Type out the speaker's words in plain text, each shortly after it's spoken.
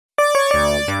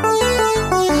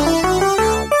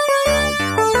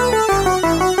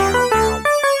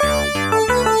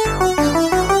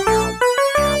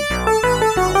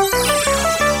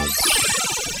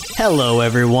Hello,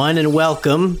 everyone, and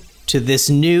welcome to this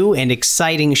new and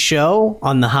exciting show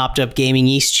on the Hopped Up Gaming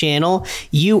East channel.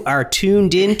 You are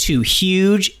tuned in to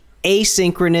huge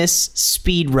asynchronous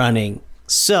speedrunning.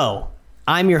 So,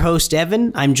 I'm your host,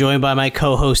 Evan. I'm joined by my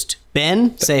co-host,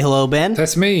 Ben. Say hello, Ben.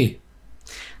 That's me.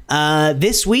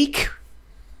 This week,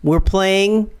 we're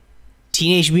playing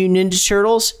Teenage Mutant Ninja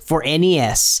Turtles for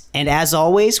NES. And as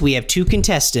always, we have two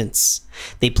contestants.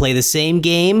 They play the same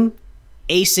game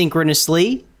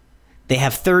asynchronously. They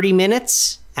have 30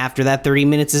 minutes. After that 30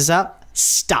 minutes is up,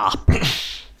 stop.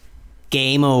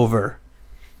 Game over.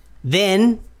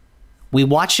 Then we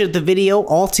watch the video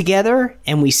all together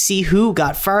and we see who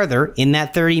got farther in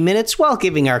that 30 minutes while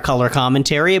giving our color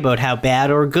commentary about how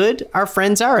bad or good our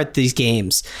friends are at these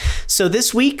games. So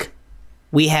this week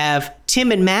we have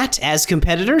Tim and Matt as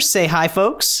competitors. Say hi,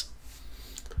 folks.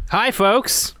 Hi,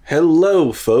 folks.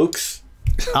 Hello, folks.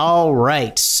 All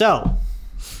right. So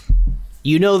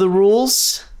you know the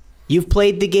rules. You've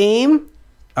played the game.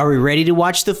 Are we ready to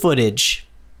watch the footage?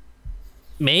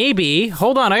 Maybe.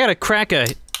 Hold on, I gotta crack a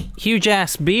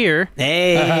huge-ass beer.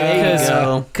 Hey, there you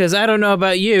go. Because I don't know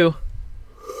about you,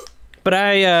 but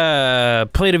I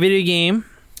played a video game.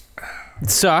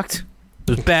 It sucked.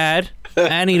 It was bad.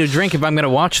 I need a drink if I'm gonna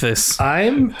watch this.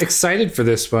 I'm excited for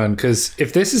this one because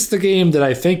if this is the game that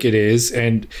I think it is,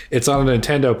 and it's on a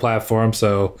Nintendo platform,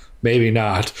 so maybe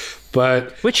not.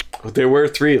 But there were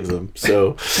 3 of them,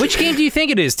 so which game do you think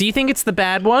it is? Do you think it's the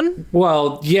bad one?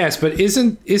 well, yes, but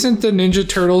isn't the Ninja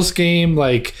Turtles game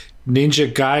like Ninja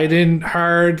Gaiden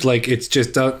hard? Like it's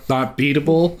just not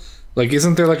beatable? Like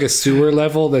isn't there like a sewer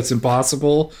level that's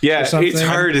impossible? yeah, or something? it's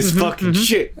hard as fucking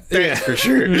shit. That's for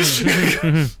sure.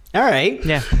 All right.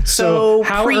 Yeah. So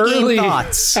pre-game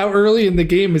thoughts. How early in the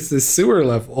game is this sewer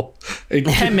level?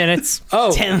 10 minutes.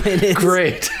 Oh, 10 minutes.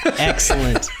 Great.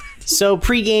 Excellent. So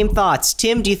pre-game thoughts.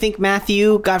 Tim, do you think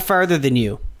Matthew got farther than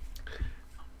you?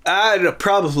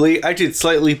 Probably. I did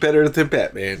slightly better than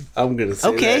Batman. I'm gonna say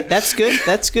Okay, that. that's good.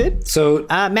 That's good. So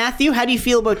Matthew, how do you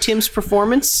feel about Tim's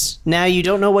performance? Now you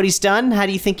don't know what he's done. How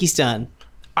do you think he's done?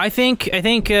 I think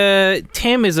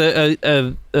Tim is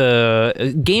a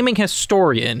gaming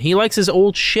historian. He likes his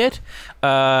old shit,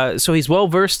 so he's well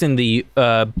versed in the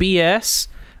BS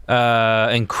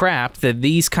and crap that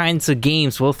these kinds of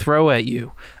games will throw at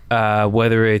you.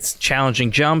 Whether it's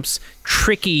challenging jumps,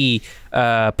 tricky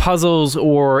puzzles,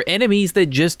 or enemies that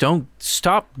just don't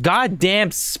stop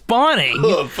goddamn spawning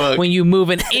when you move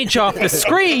an inch off the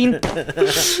screen.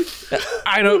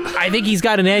 I think he's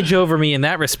got an edge over me in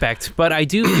that respect, but I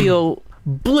do feel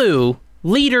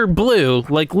leader blue,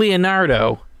 like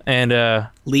Leonardo and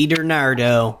Leader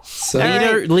Nardo.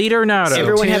 leader Nardo.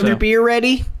 Everyone have their beer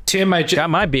ready? Tim, got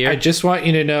my beer. I just want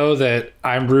you to know that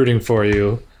I'm rooting for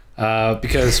you.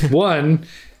 Because one,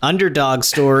 Underdog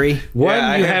story. you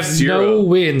have have 0. no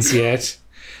wins yet,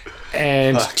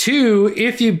 and 2,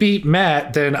 if you beat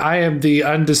Matt, then I am the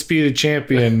undisputed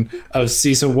champion of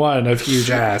season 1 of Huge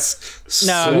Ass.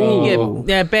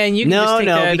 Yeah, Ben, you can just take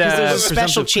that, because there's a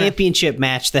special presumptive championship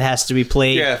match that has to be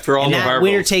played. Yeah, for all and the that marbles.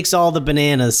 winner takes all the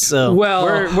bananas. So Well,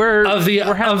 We're of the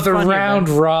having fun here, round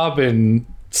Ben. robin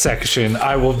section,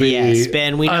 I will be. yes,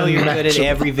 Ben, we know you're good at unmatchable.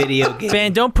 every video game.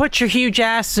 Ben, don't put your huge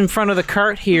ass in front of the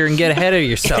cart here and get ahead of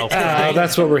yourself.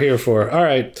 That's what we're here for. All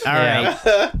right, All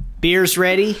right. Beer's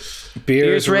ready.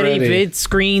 beer's ready, vid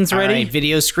screens ready. All right,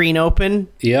 video screen open.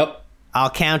 Yep. I'll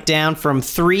count down from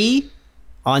 3.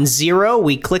 On 0,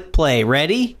 we click play.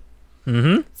 Ready?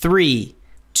 3,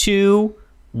 2,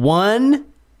 1,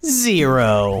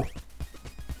 0.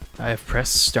 I have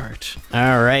pressed start.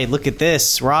 All right, look at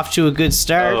this. We're off to a good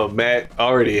start. Oh, Matt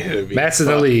already ahead of me. Matt's in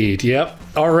the lead. Yep.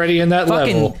 Already in that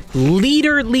level. Fucking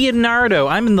leader Leonardo.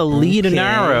 I'm in the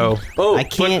Leonardo. Oh, I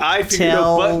can't but I figured out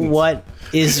tell buttons. what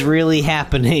is really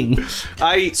happening.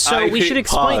 I we hit should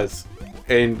explain- pause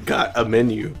and got a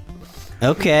menu.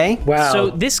 Okay. Wow. So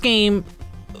this game,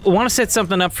 I want to set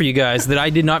something up for you guys that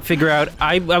I did not figure out.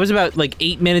 I was about like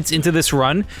 8 minutes into this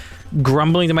run,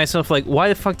 grumbling to myself like, why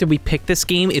the fuck did we pick this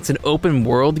game? It's an open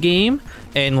world game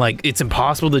and like it's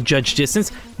impossible to judge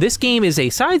distance. This game is a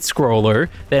side scroller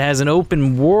that has an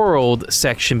open world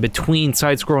section between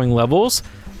side scrolling levels,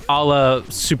 a la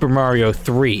Super Mario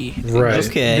 3. right.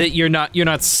 Okay. That you're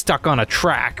not stuck on a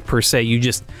track per se. You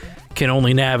just can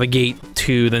only navigate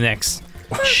to the next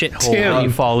shithole that you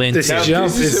fall into. This Now, jump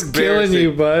this is is killing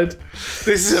you, bud.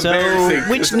 This is So, embarrassing.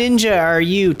 which ninja are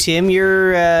you, Tim?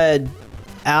 You're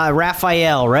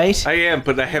Raphael, right? I am,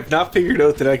 but I have not figured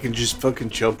out that I can just fucking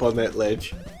jump on that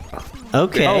ledge.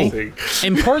 Okay.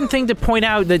 Important thing to point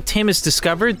out that Tim has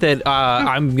discovered that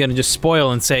I'm going to just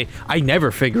spoil and say I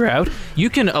never figure out. You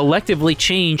can electively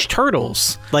change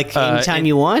turtles. Like anytime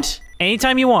you want?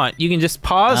 Anytime you want. You can just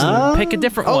pause and pick a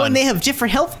different one. Oh, and they have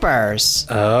different health bars.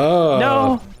 Oh.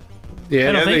 No. Yeah,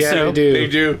 I don't think so. They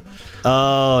do.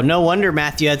 Oh, no wonder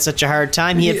Matthew had such a hard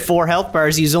time. He had 4 health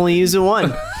bars. He was only using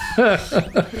 1.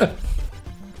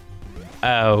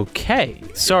 Okay.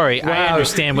 Sorry, I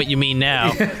understand what you mean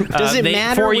now. Does it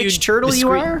matter which turtle you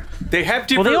are? They have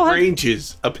different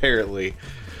ranges, apparently.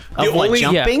 Of what,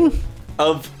 jumping?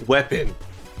 Of weapon.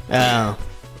 Oh.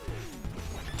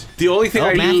 The only thing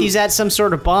I knew... Matthew's at some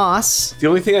sort of boss. The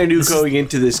only thing I knew going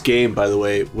into this game, by the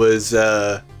way, was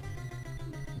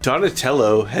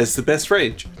Donatello has the best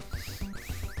range.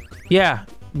 Yeah,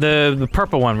 the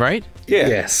purple one, right? Yeah.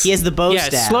 Yes. He has the bow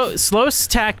staff. Slowest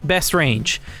attack, best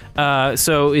range.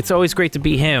 So it's always great to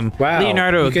be him. Wow.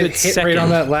 Leonardo, you get hit right on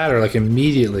that ladder, like,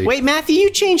 immediately. Wait, Matthew,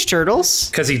 you changed turtles?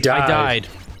 Because he died. I died.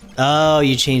 Oh,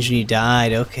 you changed when you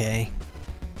died. Okay.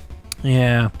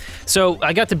 Yeah. So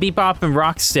I got to Bebop and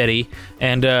Rocksteady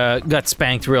and got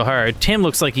spanked real hard. Tim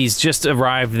looks like he's just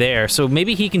arrived there, so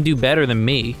maybe he can do better than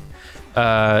me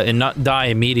and not die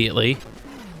immediately.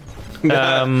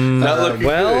 Not looking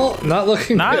good. Not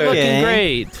looking Not good. looking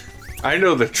great. I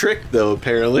know the trick, though,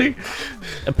 apparently.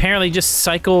 Apparently just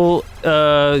cycle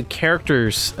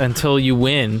characters until you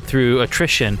win through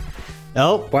attrition.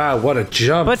 Oh. Wow, what a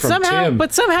jump But from somehow, Tim.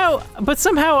 but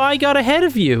somehow I got ahead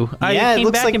of you. I Yeah, it came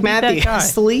looks back like and beat Matthew that guy.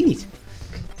 has the lead.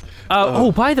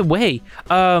 Oh, by the way,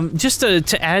 just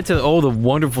to add to all the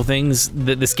wonderful things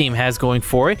that this game has going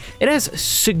for it, it has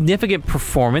significant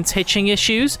performance hitching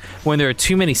issues when there are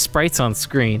too many sprites on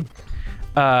screen.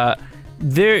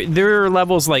 There are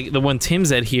levels like the one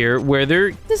Tim's at here where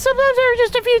sometimes there are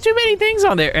just a few too many things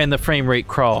on there and the frame rate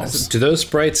crawls. Do those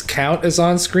sprites count as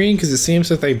on screen? Because it seems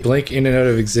that they blink in and out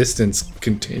of existence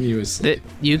continuously.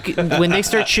 When they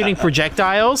start shooting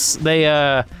projectiles, they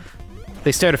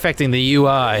start affecting the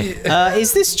UI.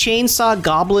 Is this Chainsaw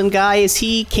Goblin guy, is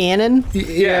he canon?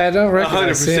 Yeah, I don't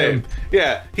recognize 100%. him.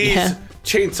 Yeah, he's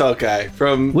Chainsaw Guy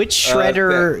from Which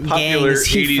Shredder that gang popular is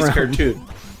he 80s from? cartoon.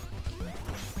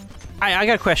 I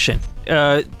got a question.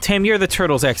 Tim, you're the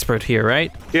Turtles expert here,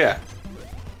 right? Yeah.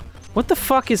 What the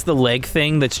fuck is the leg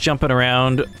thing that's jumping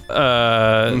around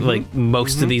like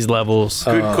most of these levels?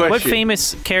 Good question. What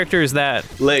famous character is that?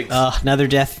 Legs. Another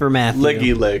death for Matthew.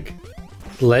 Leggy leg.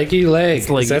 Leggy Leg.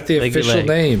 Is that the Leggy official Leg.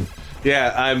 name?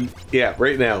 Yeah,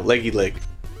 right now, Leggy leg.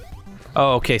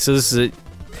 Oh, okay. So this is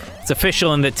it's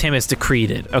official and that Tim has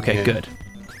decreed it. Okay, Yeah. good.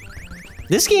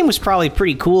 This game was probably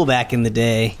pretty cool back in the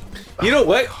day. You know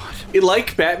what?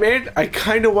 Like Batman, I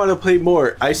kind of want to play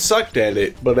more. I sucked at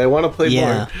it, but I want to play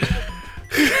Yeah. more.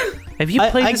 Have you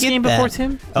played this get game that. before,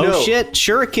 Tim? Oh No. shit,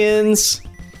 shurikens.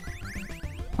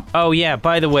 Oh yeah.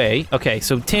 By the way, okay.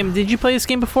 So Tim, did you play this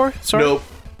game before? Sorry. Nope.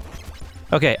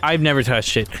 Okay, I've never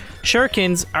touched it.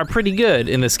 Shurikens are pretty good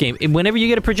in this game. And whenever you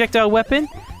get a projectile weapon,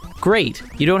 great.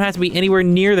 You don't have to be anywhere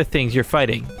near the things you're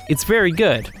fighting. It's very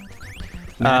good.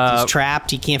 Matthew's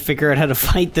trapped. He can't figure out how to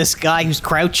fight this guy who's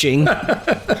crouching.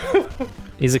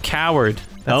 He's a coward.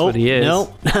 That's what he is.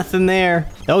 Nope, nothing there.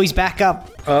 Oh, he's back up.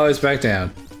 Oh, he's back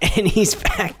down. And he's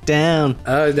back down.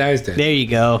 Oh, now he's dead. There you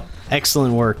go.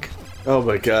 Excellent work. Oh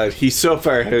my god, he's so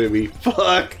far ahead of me.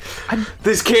 Fuck.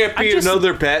 This can't be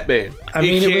another Batman. I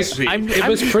mean, it was can't be. it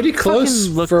was pretty close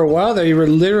for a while there. You were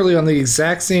literally on the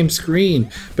exact same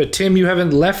screen. But Tim, you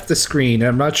haven't left the screen.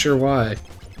 I'm not sure why.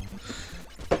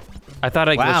 I thought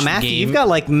I glitched Wow, the Matthew, game. you've got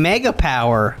like mega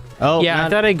power. Oh, Yeah, I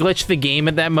thought I glitched the game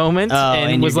at that moment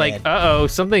and was you're like, dead. uh-oh,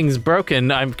 something's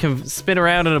broken. I can spin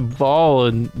around in a ball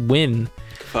and win.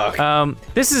 Fuck.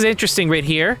 This is interesting right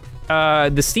here.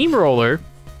 The steamroller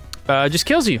just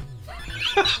kills you.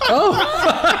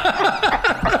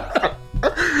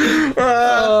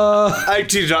 I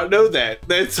did not know that.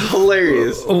 That's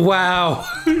hilarious. Wow.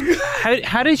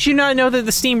 How did you not know that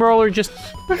the steamroller just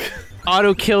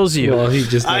auto kills you? Well, he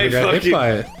just I never got hit fucking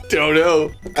by it. don't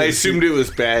know. I assumed it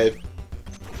was bad.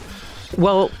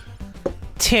 Well,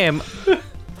 Tim,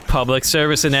 public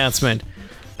service announcement.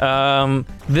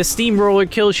 The steamroller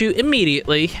kills you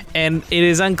immediately, and it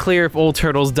is unclear if old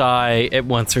turtles die at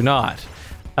once or not.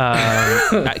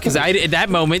 Because I at that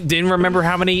moment didn't remember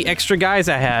how many extra guys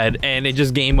I had, and it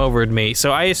just game overed me.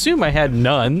 So I assume I had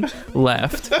none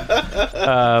left.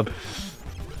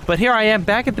 But here I am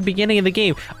back at the beginning of the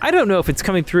game. I don't know if it's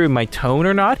coming through in my tone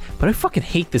or not, but I fucking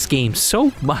hate this game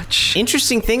so much.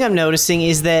 Interesting thing I'm noticing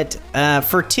is that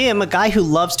for Tim, a guy who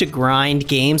loves to grind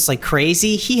games like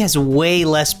crazy, he has way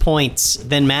less points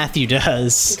than Matthew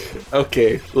does.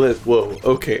 Okay. Whoa.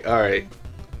 Okay. All right.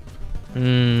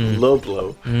 Low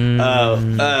blow.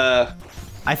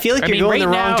 I feel like I you're mean, going the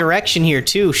right wrong now- direction here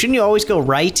too. Shouldn't you always go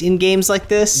right in games like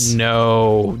this?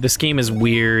 No, this game is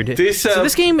weird. This, so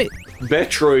this game,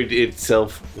 Metroid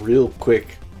itself real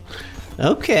quick.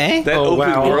 Okay. That Oh open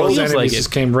wow, all world. those feels enemies like it.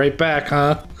 just came right back,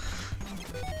 huh?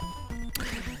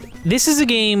 this is a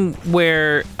game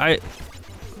where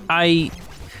I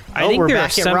Oh, think we're there are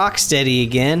back at some, Rocksteady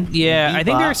again. Yeah, I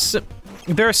think Bebop.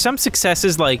 there are some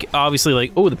successes, like obviously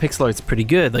like, oh, the pixel art's pretty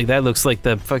good, like that looks like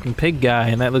the fucking pig guy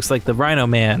and that looks like the Rhino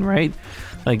Man, right?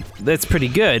 Like that's pretty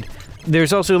good.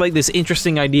 There's also like this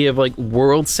interesting idea of like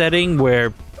world setting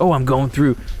where, oh, I'm going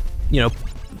through,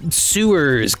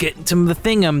 sewers, getting to the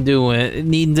thing I'm doing,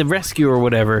 needing to rescue or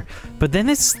whatever. But then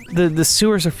it's the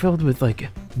sewers are filled with like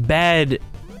bad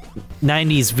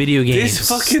 90s video games. This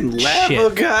fucking lava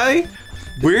shit. guy?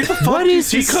 Where the fuck What does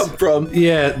is he this? come from?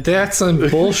 Yeah, that's some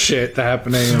bullshit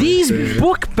happening. over These there.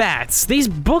 book bats, these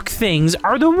book things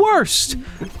are the worst.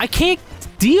 I can't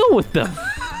deal with them.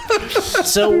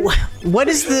 So, what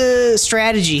is the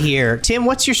strategy here, Tim?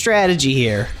 What's your strategy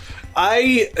here?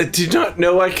 I did not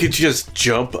know I could just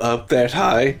jump up that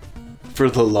high for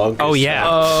the longest Oh, yeah. time.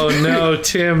 Oh no,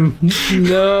 Tim!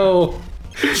 No.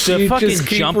 The You fucking just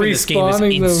keep jump in this game is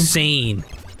respawning them. insane.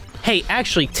 Hey,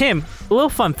 actually, Tim, a little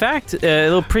fun fact, a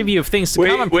little preview of things to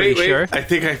come, I'm Wait, pretty sure. I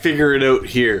think I figure it out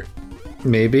here.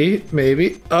 Maybe.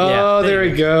 Oh, Yeah, there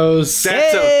maybe. he goes.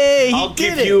 That's Hey, he I'll did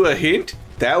give it. you a hint.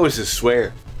 That was a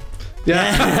swear.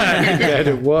 Yeah, that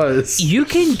it was. You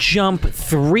can jump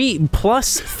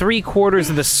 3+3/4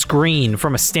 of the screen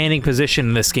from a standing position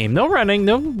in this game. No running,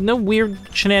 no weird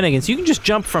shenanigans. You can just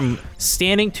jump from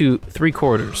standing to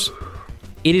 3/4.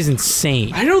 It is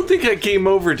insane. I don't think I game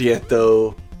overed yet,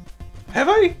 though. Have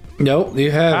I? Nope,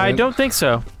 you haven't. I don't think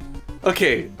so.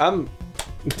 Okay, I'm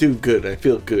doing good. I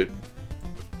feel good.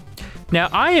 Now,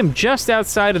 I am just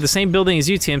outside of the same building as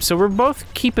you, Tim, so we're both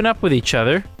keeping up with each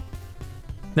other.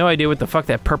 No idea what the fuck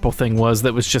that purple thing was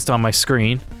that was just on my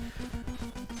screen.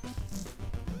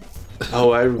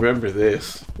 Oh, I remember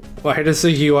this. Why does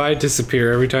the UI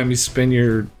disappear every time you spin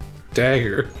your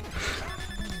dagger?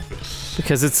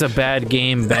 Because it's a bad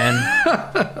game, Ben.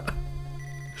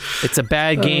 It's a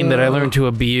bad game that I learned to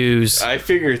abuse. I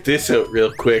figured this out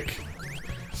real quick.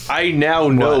 I now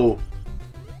know.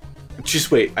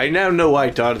 Just wait. I now know why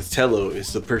Donatello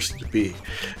is the person to be.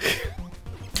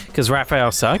 Because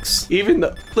Raphael sucks? Even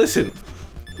though, listen,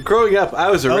 growing up,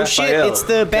 I was a Oh Raphael shit! It's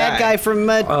the bad guy from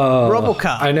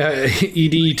RoboCop. I know,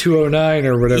 ED 209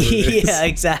 or whatever. It is. Yeah,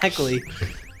 exactly.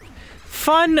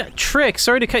 Fun trick.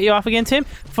 Sorry to cut you off again, Tim.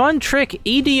 Fun trick.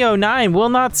 ED09 will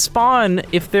not spawn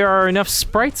if there are enough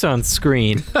sprites on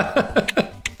screen.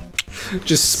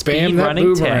 Just spam that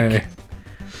Speedrunning boomerang. tech.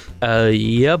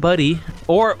 Yeah, buddy.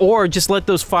 Or just let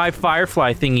those 5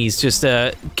 firefly thingies just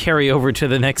carry over to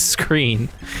the next screen.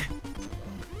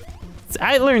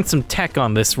 I learned some tech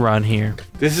on this run here.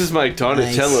 This is my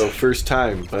Donatello Nice. first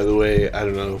time, by the way. I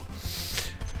don't know.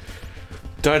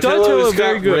 Donatello Donatello's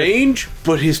very got good. range,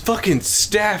 but his fucking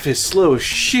staff is slow as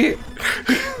shit.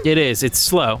 It is. It's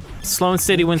slow. Slow and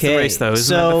steady wins the Okay, race, though.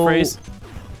 Isn't that the so- phrase?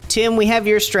 Tim, we have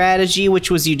your strategy, which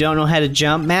was you don't know how to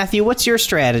jump. Matthew, what's your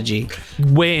strategy?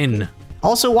 Win.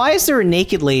 Also, why is there a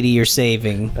naked lady you're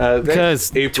saving? That's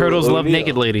Because April turtles love O'Neil.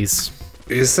 naked ladies.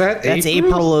 Is that That's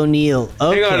April O'Neil.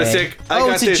 Okay. Hang on a sec. I Oh,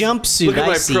 got it's a this. jumpsuit. Look at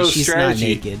my I see. pro She's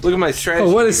strategy. not naked. Look at my strategy.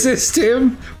 Oh, what is this,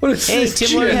 Tim? What is Hey, this?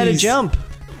 Tim learned how to Jeez. jump.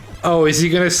 Oh, is he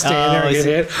gonna stand there and is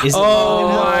get it- hit? is it Oh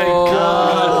long my enough?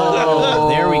 god! Oh,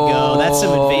 there we go. That's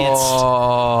some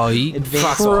advanced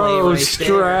play Pro right there.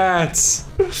 strats.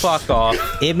 Fuck off.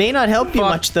 It may not help you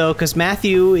much though, because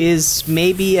Matthew is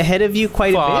maybe ahead of you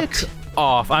quite a Fuck bit.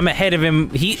 off. I'm ahead of him.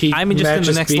 I'm just Matt in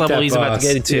the next beat level that he's about to boss.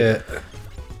 get into. Yeah.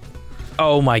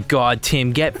 Oh my god,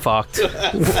 Tim, get fucked.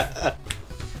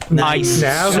 Nice.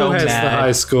 Now So who has mad. the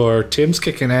high score? Tim's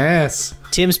kicking ass.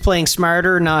 Tim's playing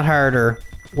smarter, not harder.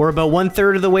 We're about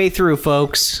 1/3 of the way through,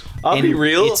 folks. I'll And be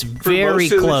real, It's for very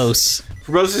most of this- close.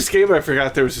 For most of this game, I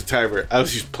forgot there was a timer. I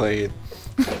was just playing.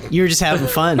 You're just having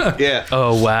fun. Yeah.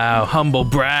 Oh wow, humble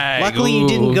brag. Luckily, you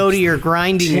didn't Ooh. go to your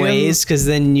grinding Tim- ways, because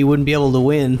then you wouldn't be able to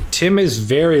win. Tim is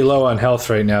very low on health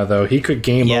right now, though. He could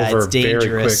game Yeah, over it's very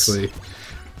dangerous. quickly.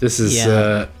 This is.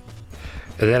 Yeah.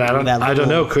 And then That I don't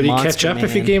know. little Could he catch monster up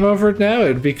if he man. game over it now?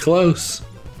 It'd be close.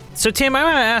 So Tim, I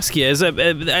want to ask you,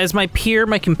 as my peer,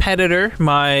 my competitor,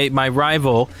 my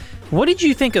rival, what did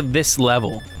you think of this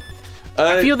level?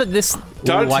 I feel that this Watch out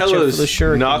for the Donatello's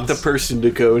shurikens. not the person to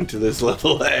go into this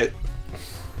level at.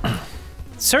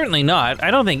 certainly not.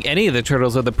 I don't think any of the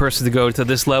turtles are the person to go to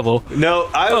this level. No,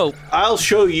 Oh. I'll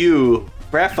show you.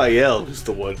 Raphael is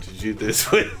the one to do this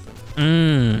with.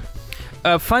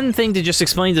 a fun thing to just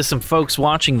explain to some folks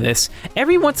watching this.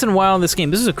 Every once in a while in this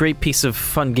game, this is a great piece of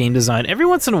fun game design. Every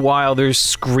once in a while, there's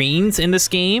screens in this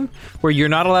game where you're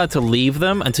not allowed to leave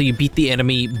them until you beat the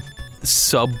enemy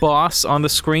sub-boss on the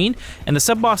screen. And the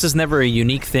sub-boss is never a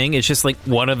unique thing. It's just like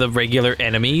one of the regular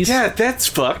enemies. Yeah, that's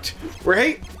fucked,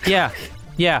 right? Yeah,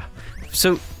 yeah.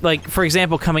 So, like, for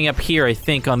example, coming up here, I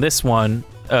think on this one,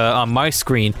 on my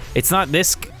screen, it's not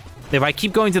this. If I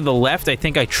keep going to the left, I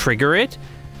think I trigger it.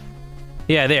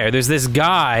 Yeah, there's this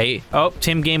guy. Oh,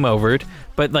 Tim game overed.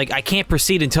 But, like, I can't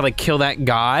proceed until I kill that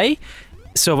guy.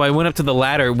 So if I went up to the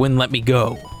ladder, it wouldn't let me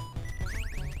go.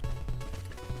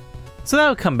 So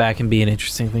that'll come back and be an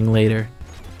interesting thing later.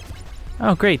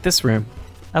 Oh, great, this room.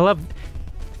 I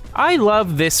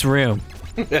love this room.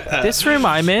 This room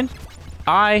I'm in,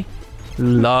 I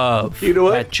love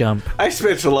that jump. I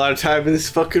spent a lot of time in this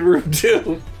fucking room,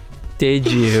 too.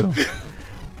 Did you?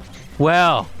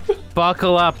 Well,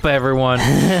 buckle up, everyone.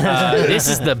 This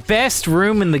is the best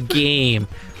room in the game.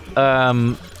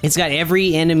 It's got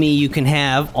every enemy you can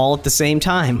have all at the same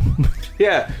time.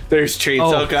 Yeah, there's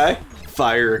Chainsaw Guy,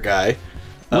 Fire Guy.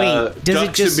 Wait, does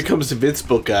it just becomes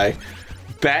Invincible Guy,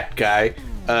 Bat Guy,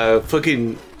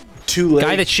 fucking two-leg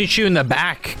guy that shoots you in the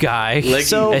back guy?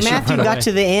 So Matthew got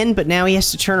to the end, but now he has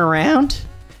to turn around?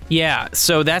 Yeah,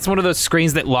 so that's one of those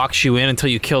screens that locks you in until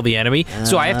you kill the enemy.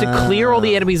 So I have to clear all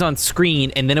the enemies on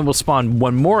screen, and then it will spawn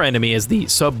one more enemy as the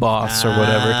sub-boss or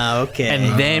whatever. Okay.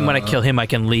 And then when I kill him, I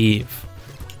can leave.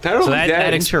 Not only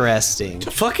that, interesting.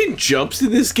 fucking jumps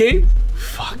in this game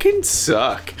fucking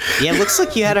suck. Yeah, it looks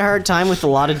like you had a hard time with a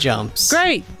lot of jumps.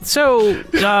 Great. So,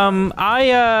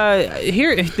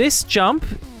 here, this jump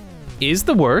is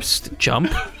the worst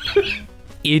jump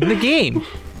in the game.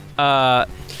 I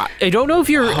don't know if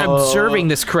you're observing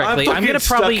this correctly. I'm gonna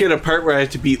probably stuck in a part where I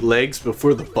have to beat legs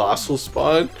before the boss will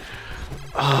spawn.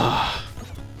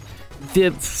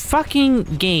 The fucking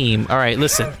game. All right,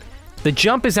 listen. The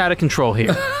jump is out of control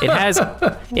here. It has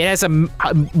a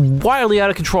wildly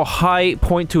out of control high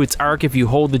point to its arc if you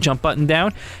hold the jump button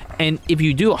down, and if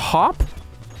you do a hop,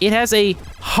 it has a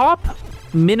hop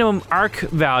minimum arc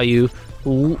value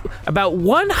about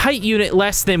one height unit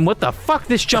less than what the fuck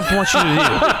this jump wants you to do.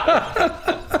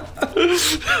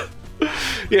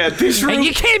 Yeah, this room... And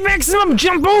you can't maximum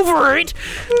jump over it,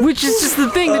 which is just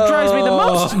the thing that drives me the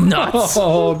most nuts.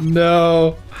 Oh,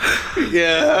 no.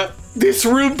 Yeah, this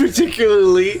room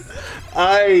particularly,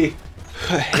 I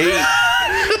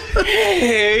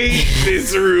hate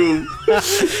this room.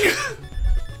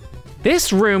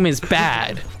 This room is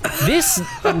bad. This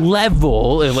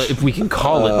level, if we can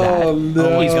call it that,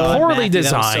 is poorly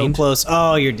designed. That was so close.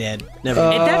 Oh, you're dead. Never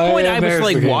mind. At that point, I was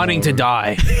like wanting to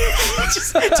die.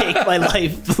 Just take my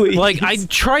life, please. Like, I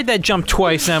tried that jump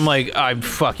twice, and I'm like, I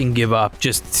fucking give up.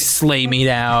 Just slay me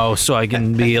now, so I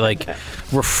can be like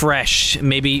refreshed.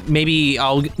 Maybe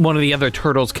one of the other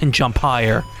turtles can jump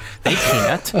higher. They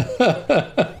can't.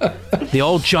 They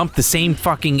all jump the same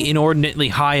fucking inordinately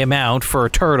high amount for a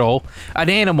turtle, an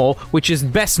animal which is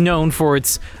best known for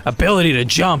its ability to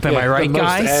jump. Am I right,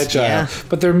 guys? Agile, yeah.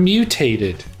 But they're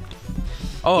mutated.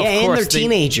 Oh, yeah, of course, and they're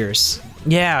teenagers.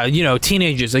 Yeah, you know,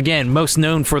 teenagers again, most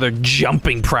known for their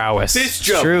jumping prowess. This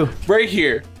jump right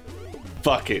here.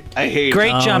 Fuck it. I hate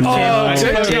Great jump, Tim. I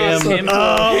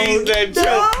hate that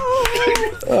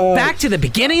jump. Back to the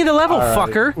beginning of the level,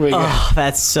 fucker. Oh,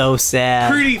 that's so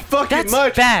sad. Pretty fucking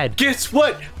much. Bad. Guess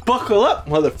what? Buckle up,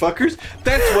 motherfuckers.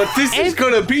 That's what this is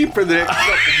gonna be for the next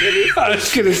couple minutes. I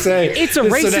was gonna say it's a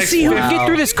race to see who can get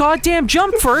through this goddamn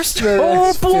jump first.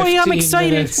 Oh boy, I'm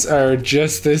excited. Minutes are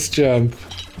just this jump.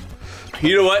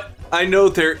 You know what? I know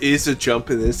there is a jump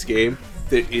in this game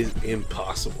that is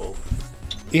impossible.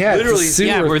 Yeah, literally.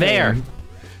 Yeah, we're there.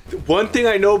 One thing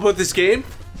I know about this game,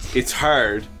 it's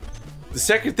hard. The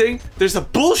second thing, there's a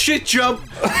bullshit jump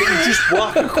that you just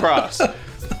walk across.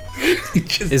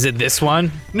 Is it this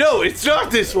one? No, it's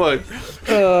not this one.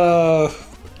 All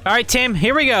right, Tim,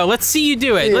 here we go. Let's see you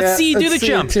do it. Let's see you do the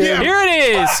jump. Here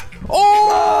it is.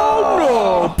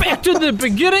 Oh, no. Back to the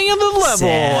beginning of the level.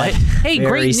 Sad. Hey, Very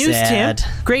great news, sad. Tim.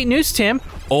 Great news, Tim.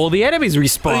 All the enemies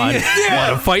respawn.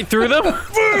 Want to fight through them?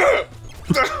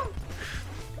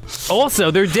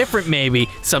 Also, they're different maybe.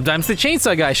 Sometimes the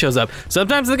chainsaw guy shows up.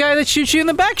 Sometimes the guy that shoots you in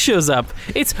the back shows up.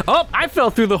 It's, oh, I fell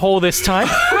through the hole this time.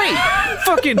 Great.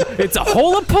 Fucking, it's a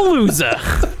hole-a-palooza.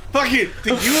 Fucking,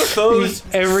 the UFOs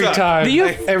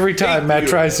Every time Matt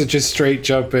tries to just straight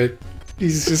jump it,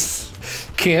 he's just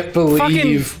can't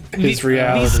believe his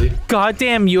reality. These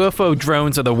goddamn UFO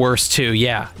drones are the worst too,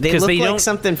 yeah. They look like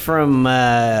something from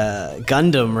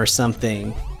Gundam or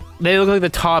something. They look like the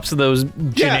tops of those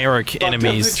generic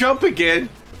enemies. The jump again.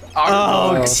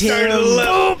 Oh, Tim.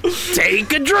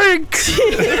 take a drink.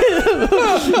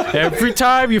 Every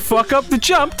time you fuck up the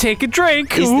jump, take a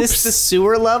drink. Is Oops. this the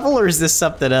sewer level or is this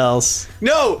something else?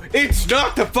 No, it's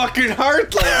not the fucking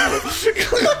hard level.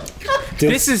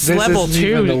 This is level isn't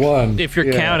even 2 the one. if you're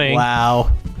Yeah. counting.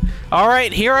 Wow. All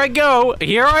right, here I go.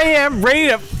 Here I am, ready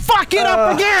to fuck it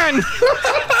up again.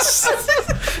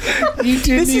 You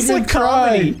didn't This is even a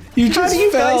comedy. try. You How just do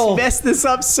you fell. guys mess this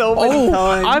up so many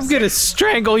times? I'm gonna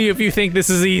strangle you if you think this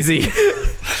is easy. I this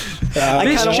kind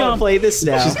of want to jump- play this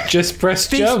now. Just press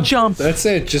This jump. jump. That's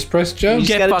it. Just press jump. You just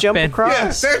Get gotta fucked, jump Ben. across.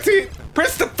 Yes, that's it.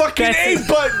 Press the fucking That's A it.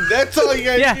 button. That's all you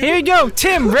gotta Yeah, do. here you go.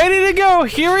 Tim, ready to go.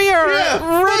 Here we are.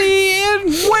 Yeah. Ready and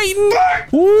waiting.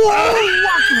 Whoa,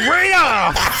 walk right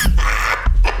off.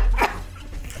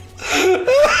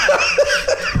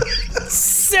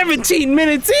 17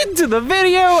 minutes into the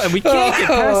video and we can't get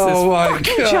past Oh this my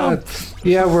fucking god. jump.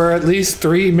 Yeah, we're at least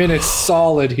 3 minutes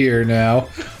solid here now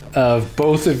of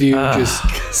both of you just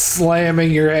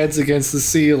slamming your heads against the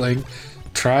ceiling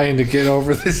trying to get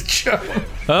over this jump.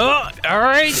 Oh, all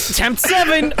right. Attempt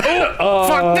 7. Oh,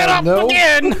 fucked it up nope.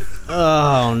 again.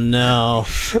 Oh no.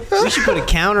 We should put a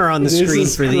counter on the This screen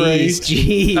is for great. these.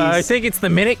 Jeez. I think it's the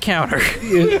minute counter.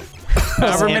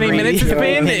 However many Every minutes it's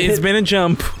been, minute. it's been a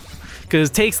jump. Because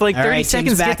it takes like All 30 right,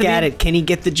 seconds Tim's to get back to at the it. Can he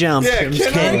get the jump? Yeah,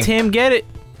 Can I? Tim get it?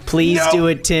 Please No. do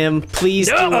it, Tim. Please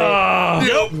do it. Oh,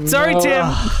 Nope. sorry,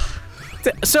 Tim.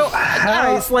 So,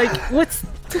 guys, like,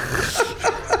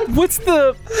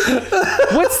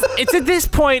 it's at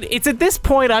this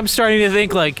point I'm starting to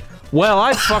think like, well,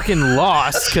 I fucking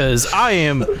lost because I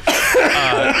am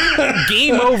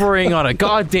game overing on a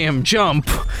goddamn jump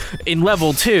in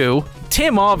level 2.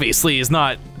 Tim obviously is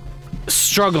not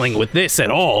struggling with this at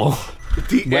all.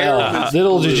 The air Well, was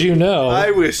little blue. did you know.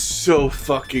 I was so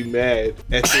fucking mad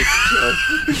at this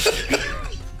jump.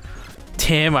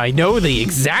 Tim, I know the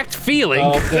exact feeling.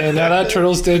 Oh, man, now that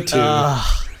turtle's dead too.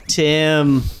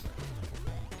 Tim.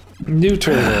 New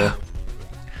turtle.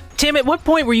 Tim, at what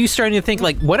point were you starting to think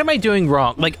like, what am I doing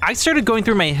wrong? Like, I started going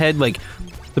through my head like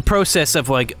the process of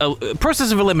like a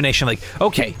process of elimination. Like,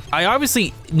 okay, I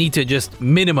obviously need to just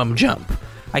minimum jump.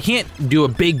 I can't do a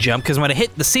big jump because when I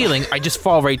hit the ceiling, I just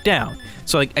fall right down.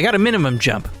 So like, I got a minimum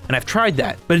jump, and I've tried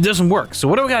that, but it doesn't work. So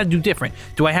what do I gotta do different?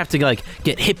 Do I have to like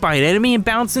get hit by an enemy and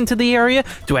bounce into the area?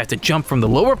 Do I have to jump from the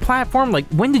lower platform? Like,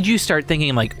 when did you start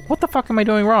thinking like, what the fuck am I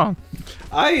doing wrong?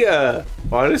 I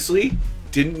honestly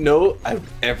didn't know I would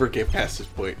ever get past this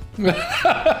point. You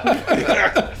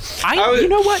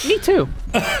know what? Me too.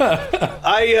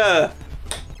 I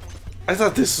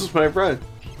thought this was my run.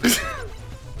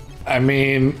 I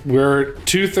mean, we're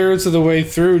 2/3 of the way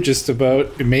through, just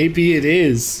about. Maybe it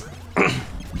is.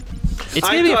 It's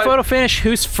I gonna be a thought- photo finish.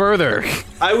 Who's further?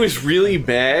 I was really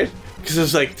mad because I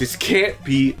was like, this can't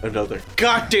be another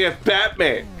goddamn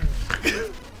Batman.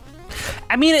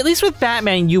 I mean, at least with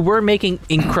Batman, you were making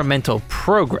incremental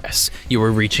progress. You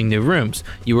were reaching new rooms.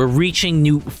 You were reaching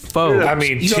new foes. I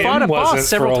mean, you fought Tim a boss wasn't for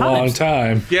several a long times.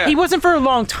 time. Yeah, He wasn't for a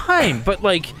long time, but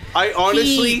like, I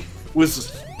honestly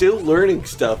was still learning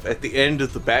stuff at the end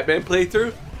of the Batman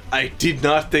playthrough. I did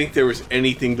not think there was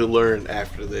anything to learn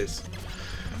after this.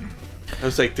 I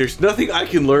was like, there's nothing I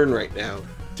can learn right now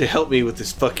to help me with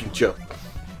this fucking jump.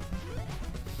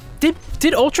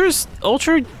 did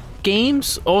Ultra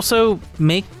Games also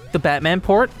make the Batman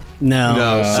port? No.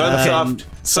 No, Sunsoft.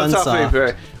 Sunsoft.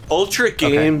 Sunsoft. Ultra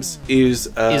Games is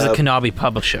Is a Konami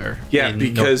publisher. yeah, in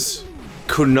because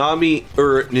Konami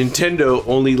or Nintendo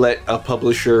only let a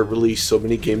publisher release so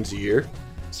many games a year.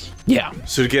 yeah.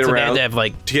 So to get So they had around to have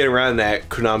like that,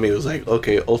 Konami was like,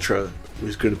 okay, Ultra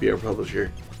was going to be our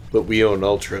publisher, but we own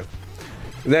Ultra.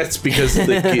 And that's because of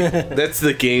the that's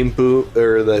the game boot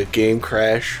or the game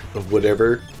crash of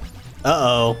whatever.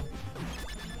 Uh-oh.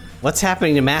 What's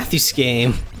happening to Matthew's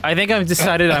game? I think I've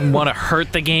decided I want to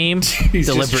hurt the game He's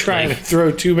deliberately. just trying to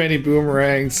throw too many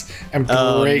boomerangs and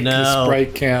break the no.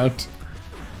 sprite count.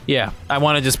 Yeah, I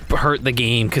want to just hurt the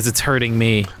game because it's hurting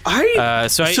me. So I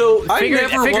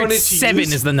figured wanted to 7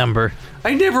 use, is the number.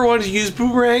 I never wanted to use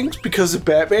boomerangs because of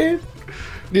Batman.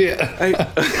 Yeah.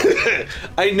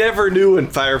 I never knew when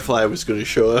Firefly was going to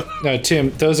show up. No, Tim,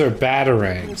 those are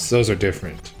batarangs. Those are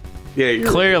different. Yeah, you're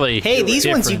Clearly. Hey, these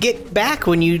ones you different. get back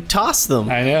when you toss them.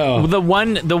 I know. The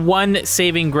one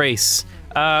saving grace.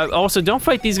 Also, don't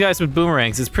fight these guys with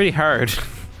boomerangs. It's pretty hard.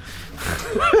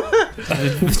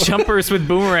 The jumpers with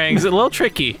boomerangs, a little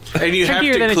tricky. And you have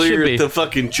Trickier than to it should clear be. the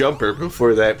fucking jumper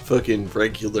before that fucking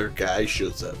regular guy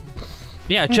shows up.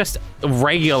 Yeah, just a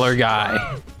regular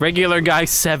guy. Regular guy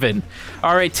 7.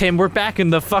 All right, Tim, we're back in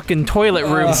the fucking toilet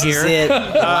room This is here. it. The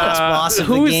last boss of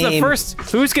the Who's game. the first?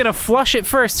 Who's gonna flush it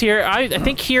first here? I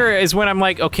think here is when I'm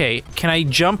like, okay, can I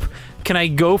jump? Can I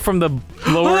go from the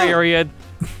lower area?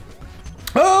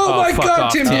 Oh, my fuck god,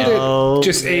 off, Tim Tim. did it. Oh,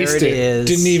 Just there aced it it. is.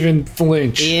 Didn't even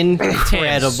flinch.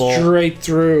 Incredible. Straight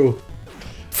through.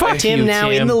 Fuck Tim you, now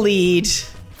Tim. in the lead.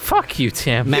 Fuck you,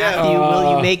 Tim. Matthew,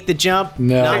 will you make the jump?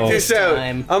 No. Not Check Check this this out.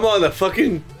 time. I'm on the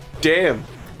fucking dam.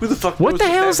 Who the fuck What knows the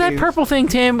hell is that means? purple thing,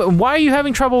 Tim? Why are you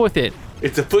having trouble with it?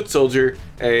 It's a foot soldier,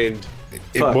 and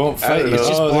It fuck, won't I fight don't you. know. It's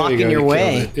just there you blocking go, your you killed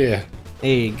way. it. Yeah.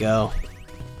 There you go.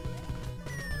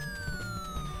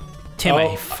 Tim, I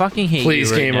Oh, fucking hate Please,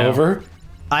 you right game now. over.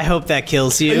 I hope that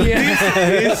kills you.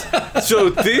 So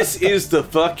this is the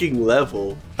fucking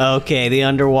level. Okay, the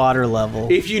underwater level.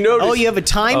 If you notice, Oh, you have a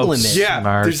time Oh, limit. yeah,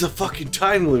 Smart. there's a fucking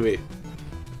time limit.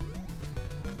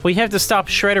 We have to stop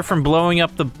Shredder from blowing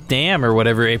up the dam or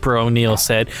whatever April O'Neil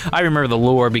said. I remember the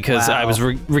lore because Wow. I was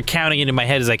recounting it in my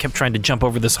head as I kept trying to jump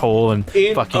over this hole and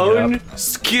In fucking it up.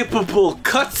 unskippable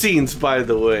cutscenes, by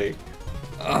the way.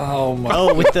 Oh, my.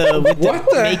 Oh, with the What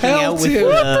the making hell, out with Tim? the.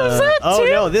 What Oh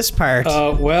no, this part.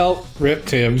 Well, rip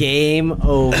Tim. Game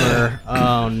over.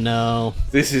 Oh no.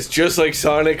 This is just like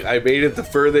Sonic. I made it the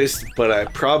furthest, but I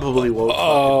probably won't.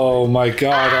 Oh my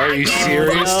god, are you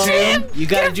serious, No. Tim? You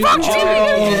gotta do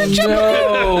the jump,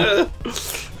 Oh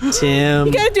no! Tim.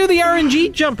 You gotta do the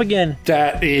RNG jump again.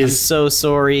 That is So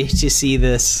sorry to see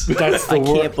this. That's the I can't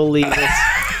wor- believe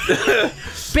it.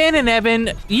 Ben and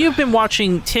Evan, you've been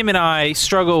watching Tim and I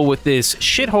struggle with this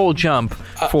shithole jump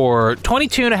for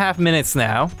 22 and a half minutes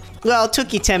now. Well, it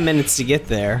took you 10 minutes to get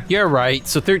there. You're right.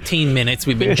 So 13 minutes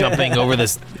we've been jumping over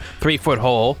this 3-foot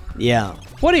hole. Yeah.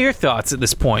 What are your thoughts at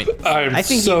this point? I'm I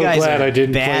think so you guys glad are I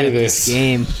didn't bad play at this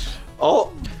game.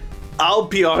 I'll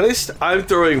be honest. I'm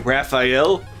throwing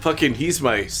Raphael. Fucking, he's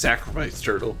my sacrifice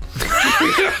turtle.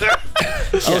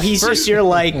 Oh, he's just your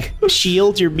like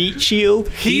shield, your meat shield.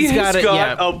 He He's has got it,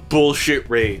 got yeah. a bullshit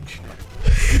range.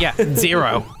 Yeah,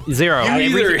 zero. You Every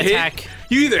either attack.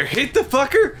 you either hit the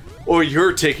fucker or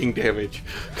you're taking damage.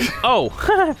 Oh,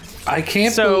 I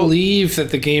can't So- believe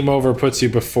that the game over puts you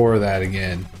before that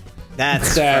again.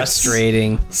 That's That's-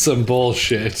 frustrating. Some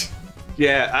bullshit.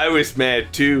 Yeah, I was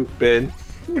mad too, Ben.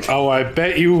 Oh, I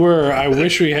bet you were. I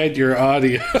wish we had your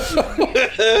audio.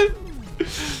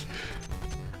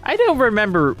 I don't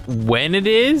remember when it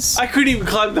is. I couldn't even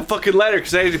climb the fucking ladder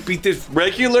because I had to beat this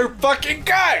regular fucking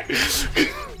guy.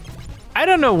 I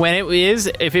don't know when it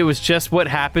is, if it was just what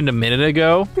happened a minute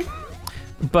ago,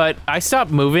 but I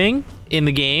stopped moving in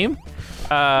the game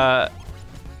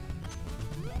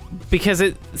because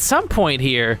at some point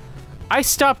here, I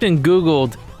stopped and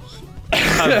Googled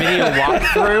a video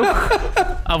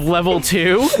walkthrough of level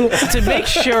 2 to make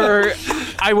sure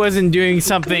I wasn't doing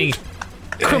something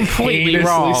completely Heinously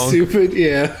wrong. stupid,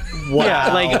 yeah. Wow.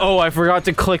 Yeah, like, oh, I forgot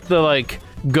to click the, like,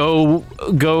 go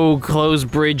close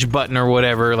bridge button or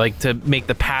whatever, like, to make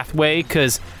the pathway,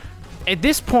 because at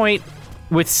this point,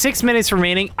 with 6 minutes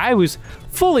remaining, I was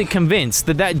fully convinced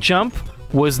that that jump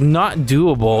was not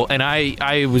doable, and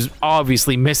I was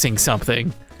obviously missing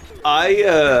something.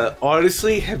 I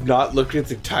honestly have not looked at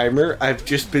the timer. I've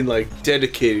just been like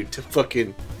dedicated to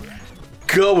fucking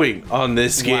going on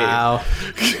this game. Wow.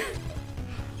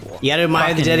 You gotta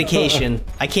admire the dedication.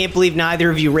 I can't believe neither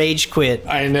of you rage quit.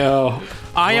 I know.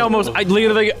 I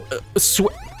literally,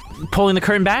 pulling the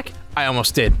curtain back, I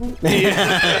almost did.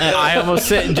 I almost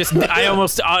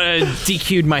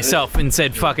DQ'd myself and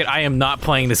said, fuck it, I am not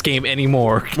playing this game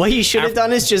anymore. What you should have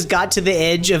done is just got to the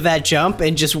edge of that jump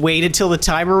and just waited till the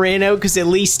timer ran out, because at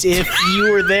least if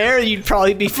you were there, you'd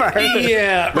probably be farther.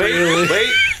 Yeah, really.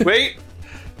 Wait.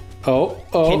 Oh.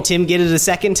 Can Tim get it a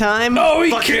second time? Oh,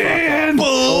 he can!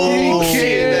 Oh. He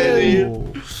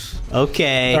can!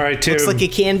 Okay. All right, Tim. Looks like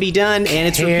it can be done, and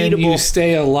it's Can repeatable. you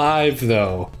stay alive,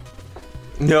 though?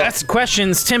 No. That's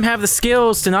questions. Tim have the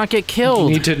skills to not get killed.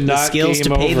 You need to not skills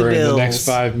game to pay the over in the bills. next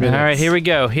 5 minutes. All right, here we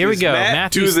go. Does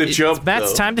Matt do the jump, It's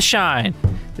Matt's though? time to shine.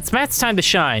 It's Matt's time to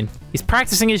shine. He's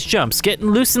practicing his jumps, getting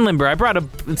loose and limber. I brought a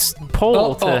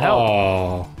pole to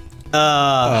help.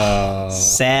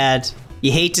 Sad.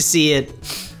 You hate to see it.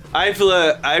 I've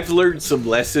learned some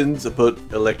lessons about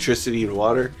electricity and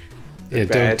water. Yeah,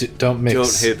 Bad. don't mix.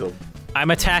 Don't hit them. I'm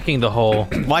attacking the hole.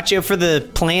 Watch out for the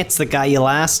plants that got you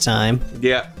last time.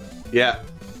 Yeah.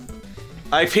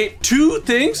 I've hit 2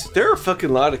 things. There are a fucking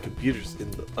lot of computers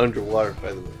in the underwater,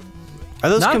 by the way. Are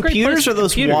those Not a great computers place or for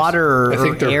those computers. water I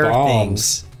think or they're air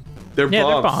bombs. things? They're Yeah,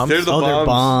 they're bombs. bombs. They're the Oh, bombs. they're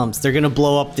bombs. They're gonna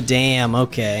blow up the dam.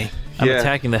 Okay. I'm Yeah.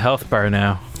 attacking the health bar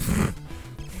now.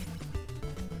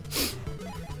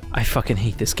 I fucking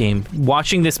hate this game.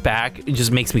 Watching this back, it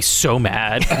just makes me so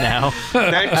mad now.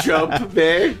 That jump,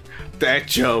 man. That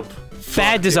jump.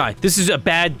 Bad design. This is a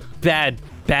bad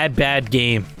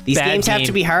game. These games have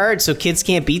to be hard so kids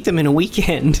can't beat them in a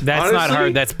weekend. That's not Honestly,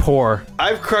 hard. That's poor.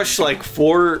 I've crushed like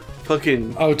 4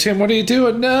 fucking... Oh, Tim, what are you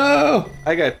doing? No!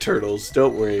 I got turtles,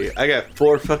 don't worry. I got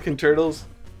 4 fucking turtles.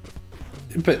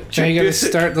 But now you gotta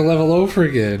start the level over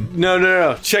again.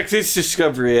 No. Check this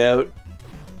discovery out.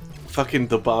 Fucking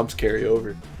the bombs carry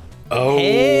over. Oh.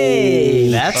 Hey,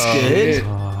 that's good. Shit.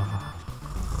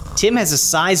 Tim has a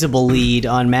sizable lead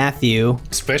on Matthew.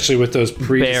 Especially with those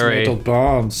pre-dismantled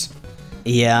bombs.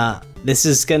 Yeah, this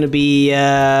is going to be,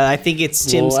 I think it's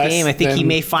Tim's game. I think he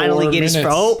may finally get his...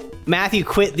 Oh, Matthew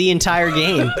quit the entire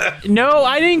game. No,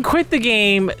 I didn't quit the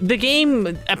game. The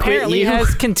game apparently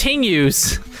has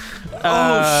continues.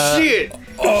 Oh, shit!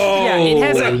 Oh, Yeah, it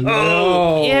has a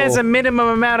no. it has a minimum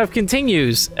amount of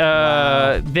continues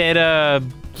that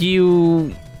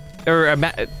you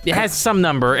it has some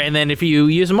number, and then if you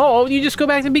use them all, you just go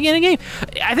back to the beginning game.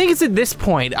 I think it's at this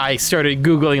point I started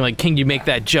googling like, can you make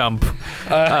that jump?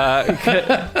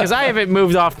 Because I haven't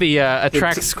moved off the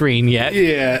attract screen yet.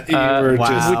 Yeah, you were wow.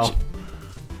 just...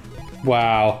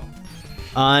 Wow.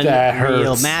 Unreal. That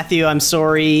hurts. Matthew, I'm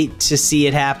sorry to see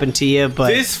it happen to you, but...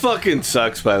 This fucking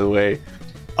sucks, by the way.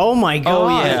 Oh my god.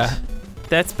 Oh yeah,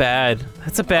 that's bad.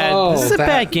 That's a bad. This is a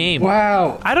bad game.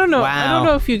 Wow. I don't know. I Wow. don't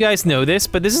know if you guys know this,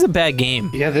 but this is a bad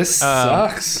game. Yeah, this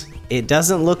sucks. It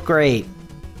doesn't look great.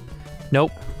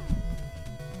 Nope.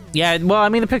 Yeah, well, I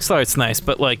mean, the pixel art's nice,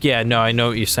 but like, yeah, no, I know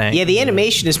what you're saying. Yeah, the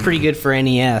animation is pretty good for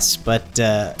NES, but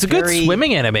It's a good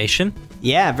swimming animation.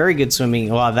 Yeah, very good swimming.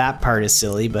 Well, that part is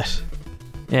silly, but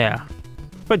Yeah,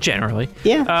 but generally.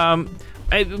 yeah.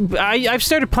 I've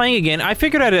started playing again. I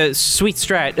figured out a sweet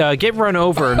strat. Get run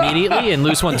over immediately and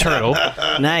lose one turtle.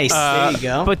 Nice. There you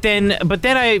go. But then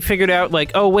I figured out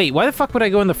like, oh wait, why the fuck would I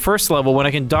go in the first level when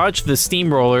I can dodge the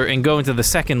steamroller and go into the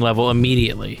second level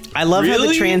immediately? I love how the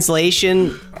Really?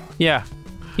 translation... Yeah,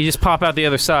 you just pop out the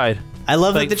other side. I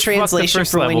love Like, that the fuck the translation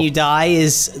first for when level. you die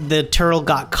is the turtle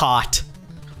got caught.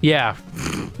 Yeah,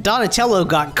 Donatello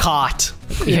got caught.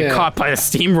 yeah. Caught by a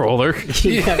steamroller.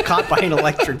 He got caught by an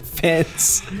electric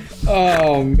fence.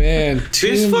 Oh, man.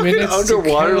 This 2 fucking minutes to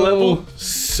underwater go. level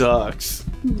sucks.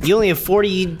 You only have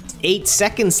 48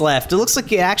 seconds left. It looks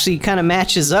like it actually kind of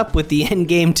matches up with the end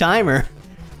game timer.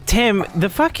 Tim, the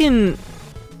fucking...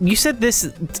 You said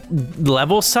this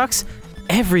level sucks?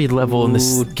 Every level in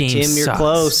this game Tim, sucks. you're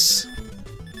close.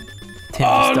 Tim,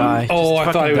 just die. Oh, Just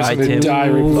I thought he was fucking going to Tim. die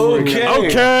right before he Okay. got-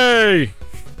 Okay!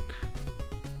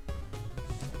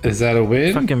 Is that a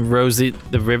win? Fucking Rosie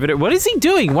the Riveter. What is he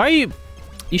doing? Why are you...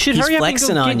 You should He's hurry up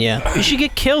flexing and go on get, you. You should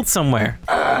get killed somewhere.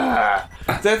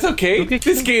 That's okay. Okay.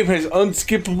 This game has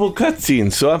unskippable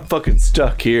cutscenes, so I'm fucking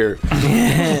stuck here.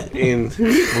 In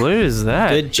What is that?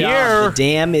 Good job. Here. The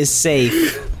dam is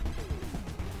safe.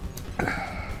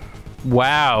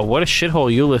 Wow, what a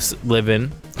shithole you live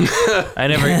in. I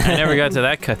never got to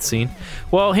that cutscene.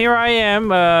 Well, here I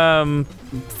am,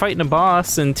 fighting a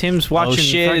boss, and Tim's watching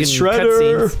shit, fucking it's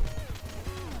Shredder. cutscenes.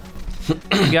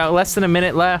 We got less than a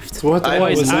minute left. What the I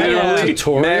was was that a literally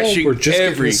tutorial? mashing We're just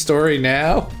getting every- the story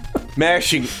now?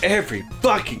 mashing every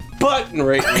fucking button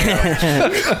right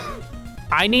now.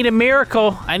 I need a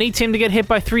miracle. I need Tim to get hit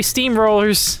by 3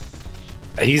 steamrollers.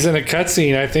 He's in a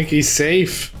cutscene. I think he's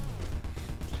safe.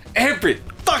 Every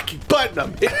fucking button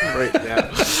I'm hitting right now.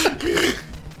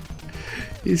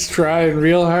 He's trying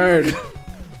real hard.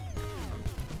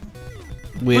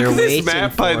 We're Look at this waiting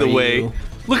map, by for the you. way.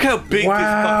 Look how big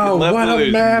Wow, this fucking what level a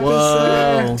is. map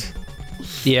Whoa. is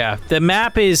that? Yeah, the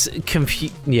map is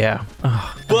Yeah.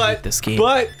 Oh, I hate this game.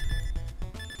 But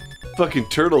fucking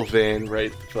turtle van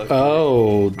right the fuck.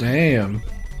 Oh, damn.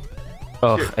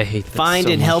 Oh, I hate this Find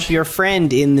so and much. help your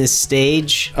friend in this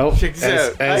stage. Oh, Check this as,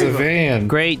 out. as I a have a- van.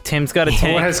 Great, Tim's got a Oh, it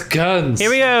tank. has guns. Here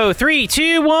we go. 3,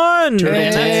 2, 1. Turtle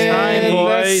That's time. time,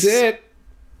 boys. That's it.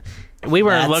 We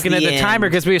weren't That's looking at the the timer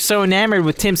end. because we were so enamored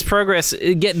with Tim's progress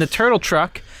getting the turtle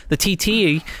truck, the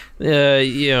TT,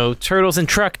 turtles and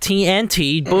truck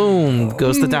TNT. Boom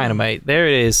goes the dynamite. There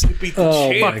it is. Beat the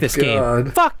Oh, champ. my Fuck this God.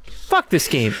 game. Fuck this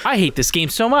game. I hate this game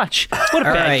so much. What a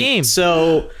All bad right, game.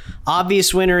 so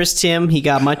obvious winner is Tim. He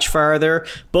got much farther.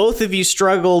 Both of you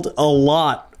struggled a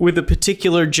lot with a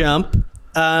particular jump.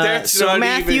 That's so not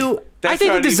Matthew, even, that's I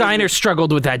think not the designer even-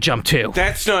 struggled with that jump too.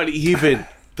 That's not even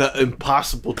the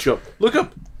impossible jump. Look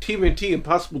up. TMNT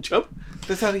Impossible Jump?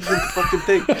 That's not even a fucking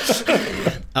thing.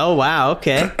 Oh, wow.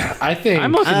 Okay. I think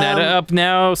I'm looking that up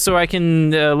now so I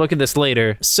can look at this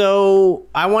later. So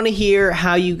I want to hear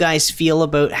how you guys feel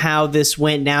about how this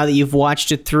went now that you've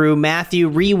watched it through. Matthew,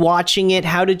 rewatching it,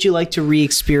 how did you like to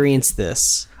re-experience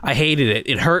this? I hated it.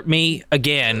 It hurt me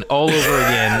again, all over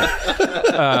again.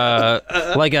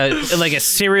 Like a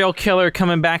serial killer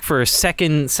coming back for a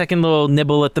second little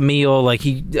nibble at the meal. Like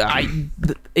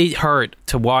it hurt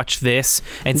to watch this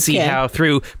and see how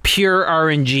through pure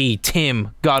RNG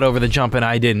Tim got over the jump and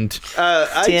I didn't.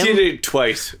 I did it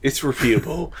twice. It's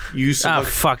repeatable. You suck.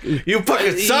 Fuck. You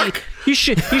fucking suck. You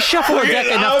shuffle a deck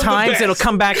enough times, it'll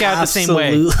come back out the same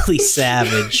way. Absolutely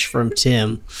savage from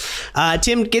Tim.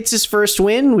 Tim gets his first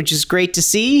win, which is great to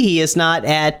see. He is not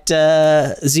at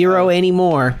 0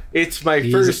 anymore. It's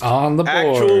my first on the board.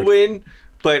 actual win,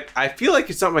 but I feel like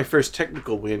it's not my first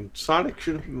technical win. Sonic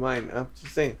should have been mine. I'm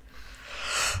just saying.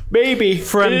 Maybe.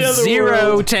 From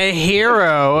 0 to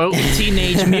hero,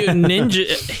 Teenage Mutant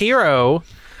Ninja Hero.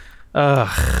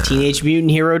 Teenage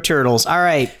Mutant Hero Turtles. All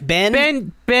right, Ben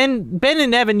and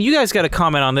Evan, you guys got to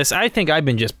comment on this. I think I've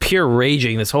been just pure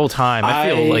raging this whole time. I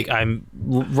feel like I'm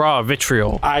raw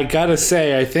vitriol. I gotta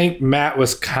say, I think Matt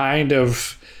was kind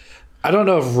of, I don't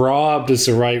know if robbed is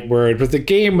the right word, but the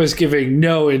game was giving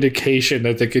no indication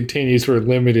that the continues were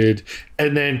limited,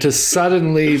 and then to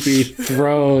suddenly be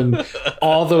thrown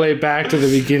all the way back to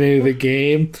the beginning of the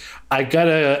game, I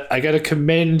gotta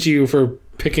commend you for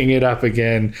picking it up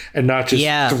again and not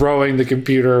just throwing the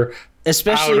computer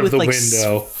especially out of with the like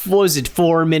window. What was it,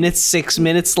 4 minutes, 6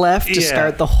 minutes left to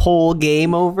start the whole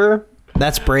game over?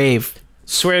 That's brave.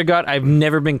 Swear to God, I've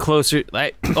never been closer.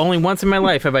 Only once in my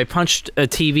life have I punched a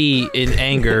TV in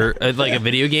anger, like a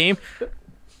video game.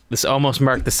 This almost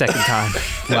marked the second time.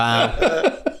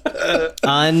 Wow.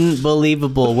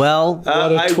 Unbelievable. Well,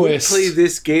 what a I would twist. play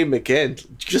this game again,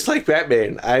 just like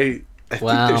Batman. I think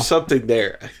there's something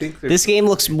there. I think this game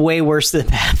looks way worse than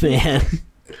Batman.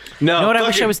 No, you know what I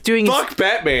wish I was doing? Fuck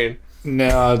Batman.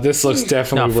 No, this looks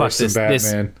definitely worse than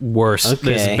Batman. Worse.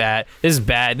 Okay. This is bad. This is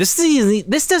bad.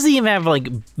 This doesn't even have like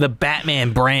the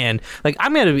Batman brand. Like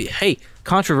I'm gonna be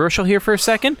controversial here for a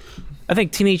second. I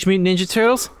think Teenage Mutant Ninja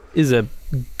Turtles is a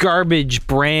garbage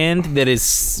brand that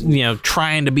is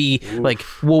trying to be like,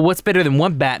 well, what's better than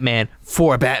one Batman?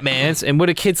 4 Batmans. And what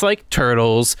do kids like?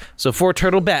 Turtles. So 4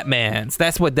 turtle Batmans.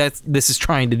 That's what this is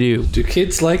trying to do. Do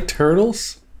kids like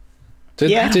turtles?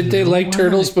 Did they like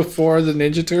turtles before the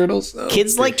Ninja Turtles? Oh,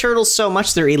 kids like turtles so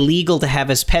much they're illegal to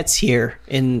have as pets here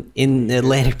in the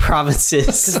Atlantic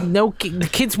provinces. The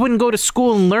kids wouldn't go to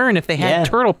school and learn if they had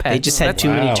turtle pets. They just had too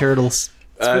many turtles.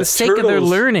 For the sake of their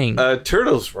learning.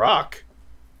 Turtles rock.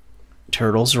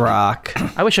 Turtles rock.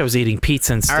 I wish I was eating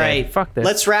pizza instead. All right, fuck this.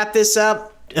 Let's wrap this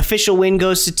up. Official win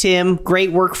goes to Tim.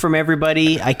 Great work from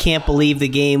everybody. I can't believe the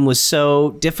game was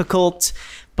so difficult,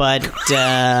 but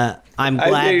I'm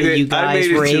glad that you guys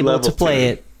were able to play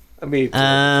it.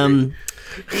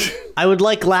 I would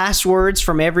like last words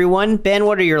from everyone. Ben,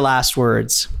 what are your last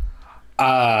words?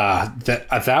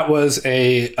 That was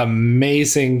a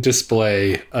amazing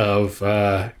display of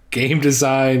game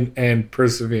design and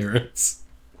perseverance.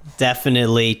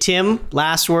 Definitely. Tim,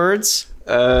 last words?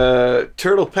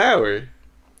 Turtle power.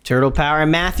 Turtle power.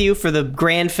 And Matthew, for the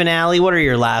grand finale, what are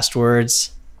your last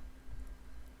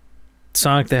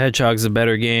Sonic the Hedgehog's a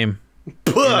better game.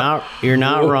 You're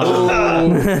not wrong.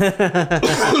 All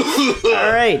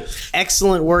right.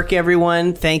 Excellent work,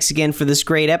 everyone. Thanks again for this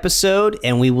great episode,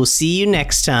 and we will see you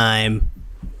next time.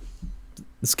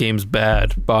 This game's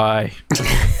bad. Bye.